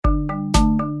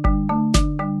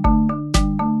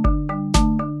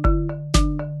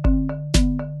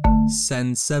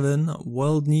Send 7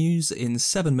 World News in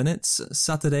 7 minutes,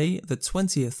 Saturday, the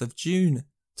 20th of June,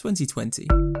 2020.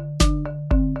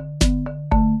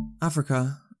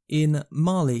 Africa. In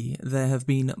Mali, there have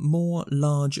been more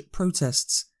large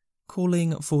protests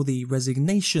calling for the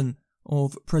resignation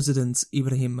of President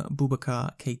Ibrahim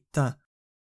Boubacar Keïta.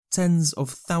 Tens of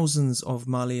thousands of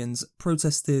Malians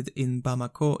protested in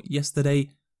Bamako yesterday,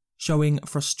 showing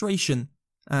frustration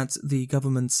at the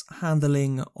government's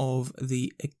handling of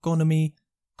the economy,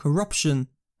 corruption,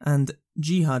 and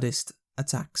jihadist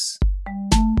attacks.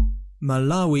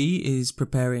 Malawi is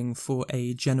preparing for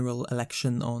a general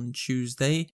election on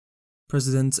Tuesday.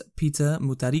 President Peter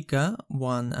Mutharika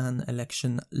won an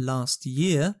election last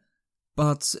year,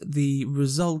 but the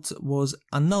result was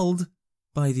annulled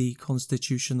by the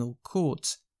Constitutional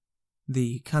Court.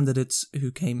 The candidates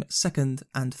who came second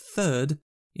and third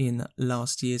in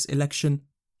last year's election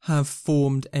have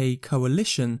formed a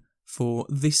coalition for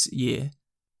this year.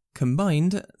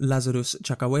 Combined, Lazarus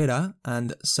Chakwera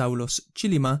and Saulos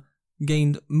Chilima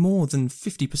gained more than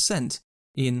 50%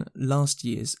 in last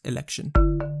year's election.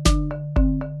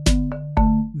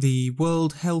 The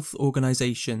World Health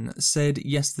Organization said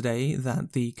yesterday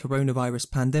that the coronavirus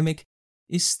pandemic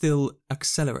is still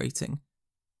accelerating.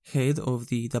 Head of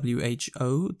the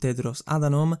WHO, Tedros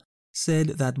Adhanom, said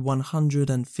that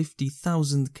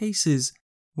 150,000 cases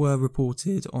were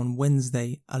reported on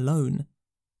Wednesday alone,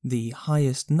 the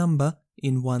highest number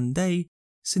in one day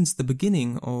since the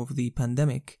beginning of the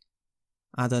pandemic.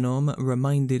 Adhanom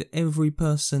reminded every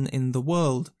person in the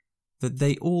world that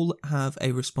they all have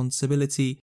a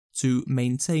responsibility to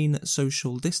maintain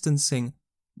social distancing,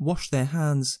 wash their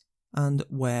hands, and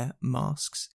wear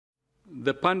masks.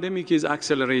 The pandemic is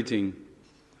accelerating.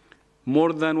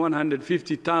 More than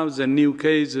 150,000 new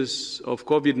cases of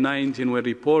COVID-19 were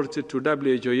reported to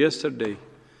WHO yesterday,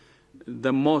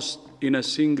 the most in a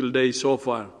single day so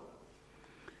far.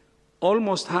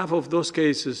 Almost half of those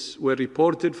cases were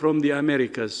reported from the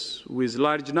Americas, with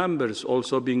large numbers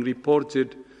also being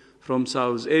reported from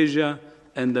South Asia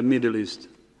and the Middle East.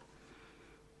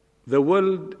 The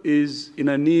world is in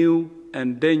a new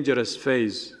and dangerous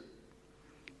phase.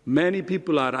 Many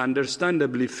people are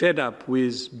understandably fed up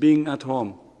with being at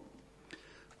home.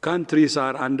 Countries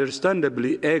are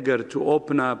understandably eager to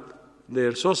open up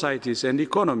their societies and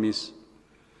economies.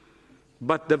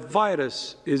 But the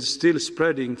virus is still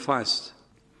spreading fast.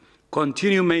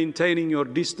 Continue maintaining your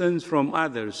distance from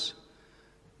others.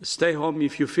 Stay home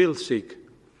if you feel sick.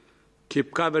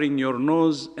 Keep covering your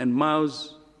nose and mouth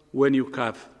when you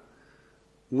cough.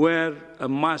 Wear a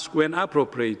mask when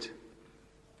appropriate.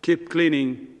 Keep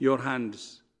cleaning your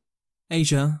hands.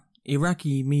 Asia.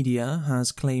 Iraqi media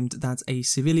has claimed that a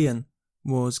civilian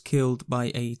was killed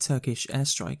by a Turkish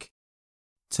airstrike.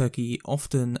 Turkey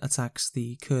often attacks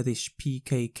the Kurdish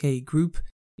PKK group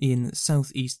in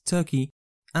southeast Turkey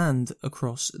and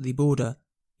across the border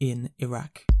in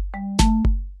Iraq.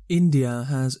 India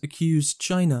has accused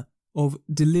China of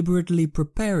deliberately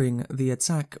preparing the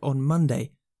attack on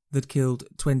Monday that killed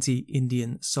 20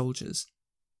 Indian soldiers.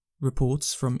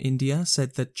 Reports from India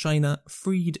said that China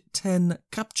freed 10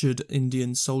 captured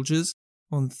Indian soldiers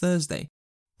on Thursday,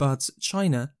 but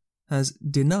China has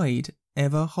denied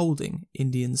ever holding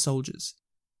Indian soldiers.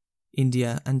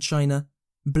 India and China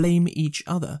blame each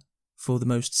other for the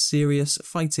most serious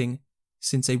fighting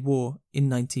since a war in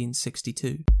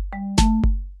 1962.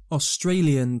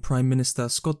 Australian Prime Minister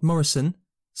Scott Morrison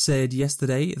said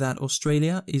yesterday that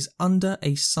Australia is under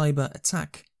a cyber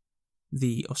attack.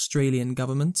 The Australian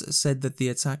government said that the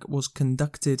attack was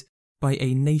conducted by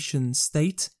a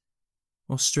nation-state.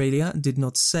 Australia did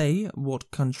not say what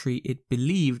country it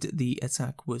believed the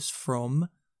attack was from,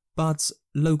 but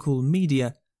local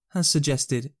media has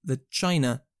suggested that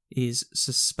China is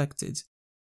suspected.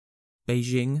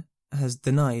 Beijing has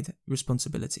denied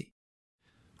responsibility.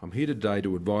 I'm here today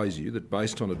to advise you that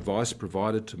based on advice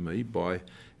provided to me by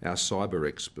our cyber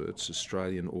experts,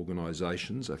 Australian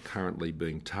organisations are currently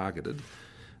being targeted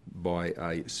by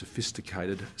a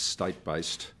sophisticated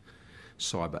state-based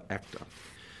cyber actor.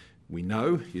 We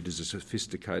know it is a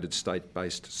sophisticated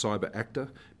state-based cyber actor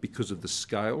because of the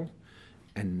scale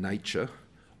and nature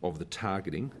of the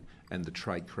targeting and the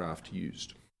tradecraft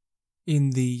used.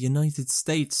 In the United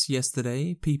States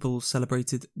yesterday, people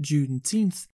celebrated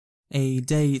Juneteenth, a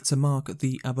day to mark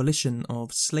the abolition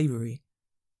of slavery.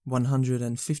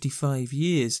 155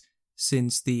 years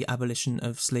since the abolition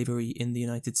of slavery in the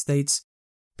United States,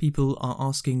 people are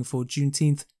asking for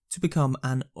Juneteenth to become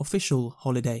an official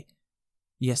holiday.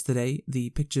 Yesterday, the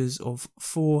pictures of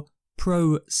 4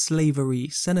 pro-slavery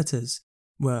senators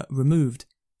were removed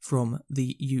from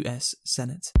the US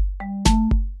Senate.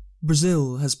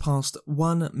 Brazil has passed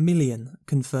 1 million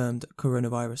confirmed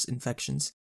coronavirus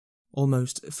infections.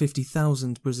 Almost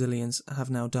 50,000 Brazilians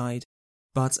have now died,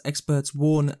 but experts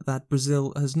warn that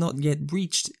Brazil has not yet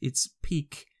reached its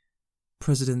peak.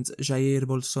 President Jair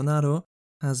Bolsonaro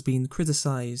has been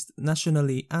criticized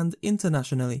nationally and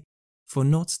internationally for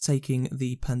not taking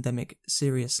the pandemic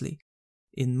seriously.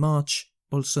 In March,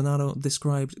 Bolsonaro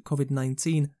described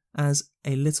COVID-19 as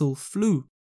a little flu,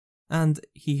 and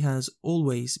he has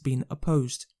always been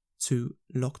opposed to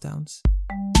lockdowns.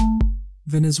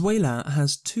 Venezuela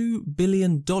has $2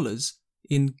 billion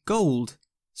in gold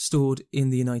stored in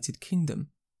the United Kingdom,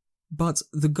 but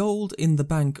the gold in the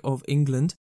Bank of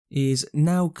England is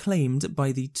now claimed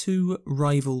by the two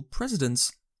rival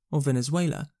presidents of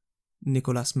Venezuela,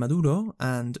 Nicolás Maduro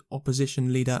and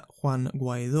opposition leader Juan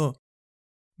Guaidó.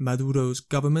 Maduro's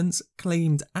government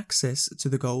claimed access to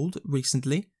the gold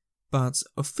recently, but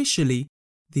officially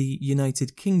the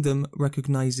United Kingdom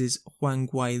recognizes Juan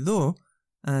Guaidó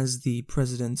as the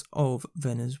president of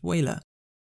Venezuela.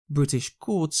 British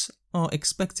courts are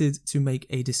expected to make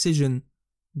a decision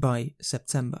by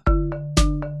September.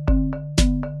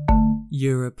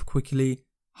 Europe quickly.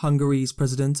 Hungary's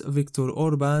President Viktor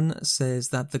Orbán says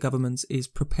that the government is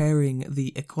preparing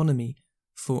the economy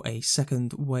for a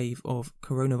second wave of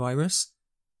coronavirus.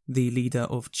 The leader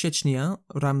of Chechnya,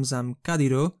 Ramzan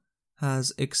Kadyrov,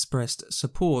 has expressed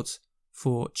support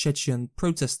for Chechen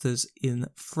protesters in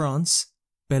France.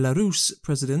 Belarus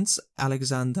President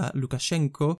Alexander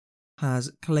Lukashenko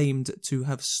has claimed to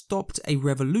have stopped a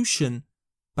revolution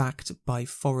backed by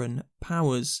foreign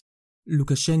powers.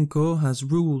 Lukashenko has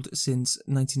ruled since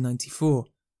 1994.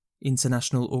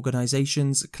 International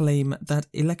organizations claim that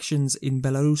elections in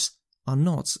Belarus are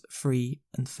not free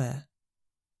and fair.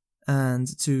 And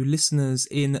to listeners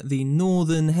in the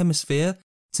Northern Hemisphere,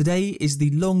 today is the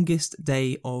longest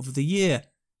day of the year.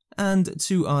 And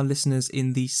to our listeners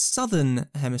in the Southern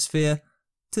Hemisphere,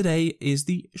 today is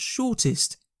the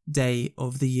shortest day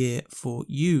of the year for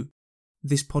you.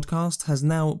 This podcast has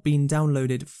now been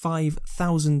downloaded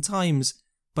 5,000 times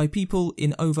by people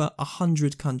in over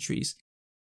 100 countries.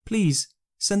 Please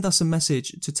send us a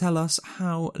message to tell us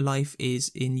how life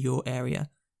is in your area.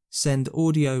 Send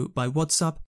audio by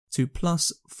WhatsApp to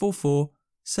 +44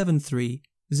 73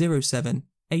 07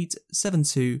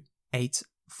 872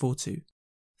 842.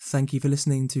 Thank you for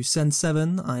listening to Send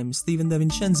 7. I'm Stephen De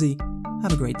Vincenzi.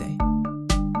 Have a great day.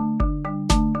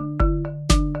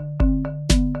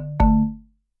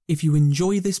 If you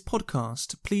enjoy this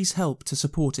podcast, please help to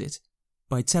support it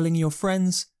by telling your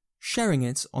friends, sharing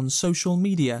it on social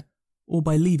media, or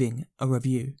by leaving a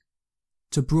review.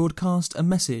 To broadcast a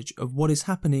message of what is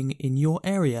happening in your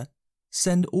area,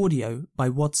 send audio by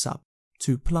WhatsApp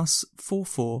to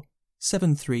 +44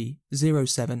 73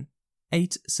 07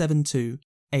 872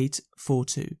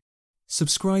 842.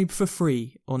 Subscribe for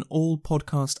free on all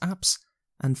podcast apps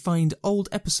and find old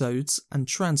episodes and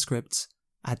transcripts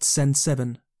at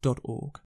send7.org.